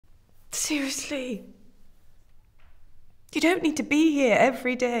Seriously. You don't need to be here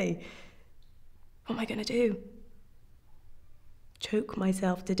every day. What am I gonna do? Choke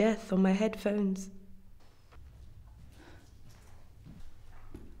myself to death on my headphones?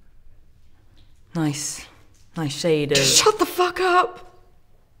 Nice shade of... Shut the fuck up!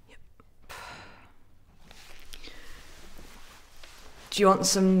 Do you want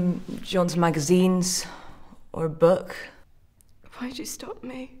some magazines? Or a book? Why'd you stop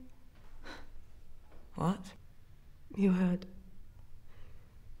me? What? You heard.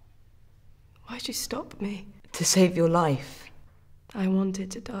 Why'd you stop me? To save your life. I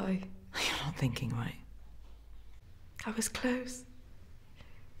wanted to die. You're not thinking right. I was close.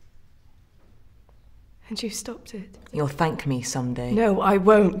 And you stopped it. You'll thank me someday. No, I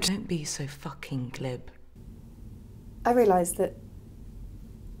won't. Don't be so fucking glib. I realised that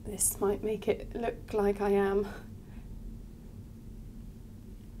this might make it look like I am.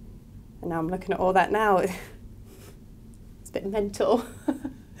 And now I'm looking at all that now. It's a bit mental.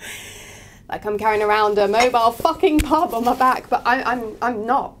 Like I'm carrying around a mobile fucking pub on my back, but I'm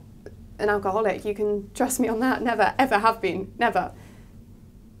not an alcoholic. You can trust me on that. Never, ever have been. Never.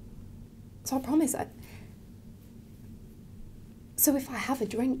 So I promise. So if I have a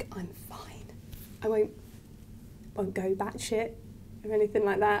drink, I'm fine. I won't go batshit or anything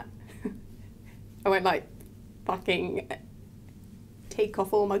like that. I won't like fucking take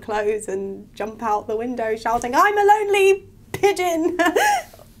off all my clothes and jump out the window shouting, "I'm a lonely pigeon!"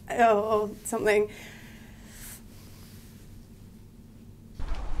 or something.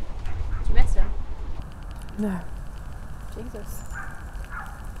 Did you miss him? No. Jesus.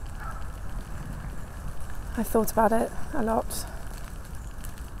 I've thought about it a lot.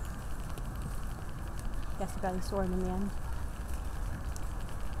 Guess you barely saw him in the end.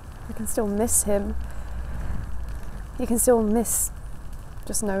 I can still miss him. You can still miss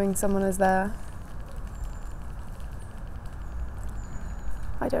just knowing someone is there.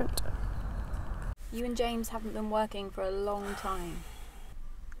 I don't. You and James haven't been working for a long time.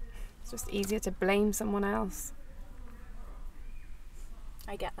 It's just easier to blame someone else.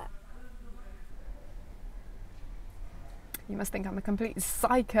 I get that. You must think I'm a complete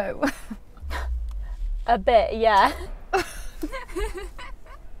psycho. A bit, yeah.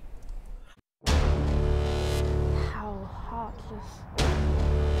 How heartless.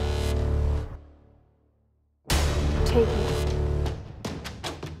 Take it.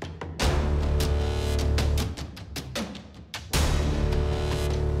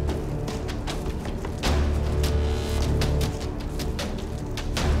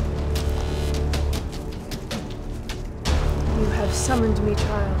 You have summoned me,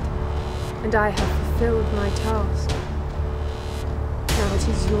 child, and I have fulfilled my task. Now it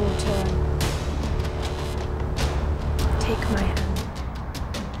is your turn. Take my hand.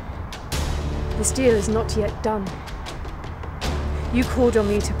 This deal is not yet done. You called on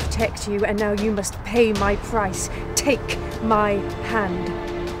me to protect you, and now you must pay my price. Take my hand.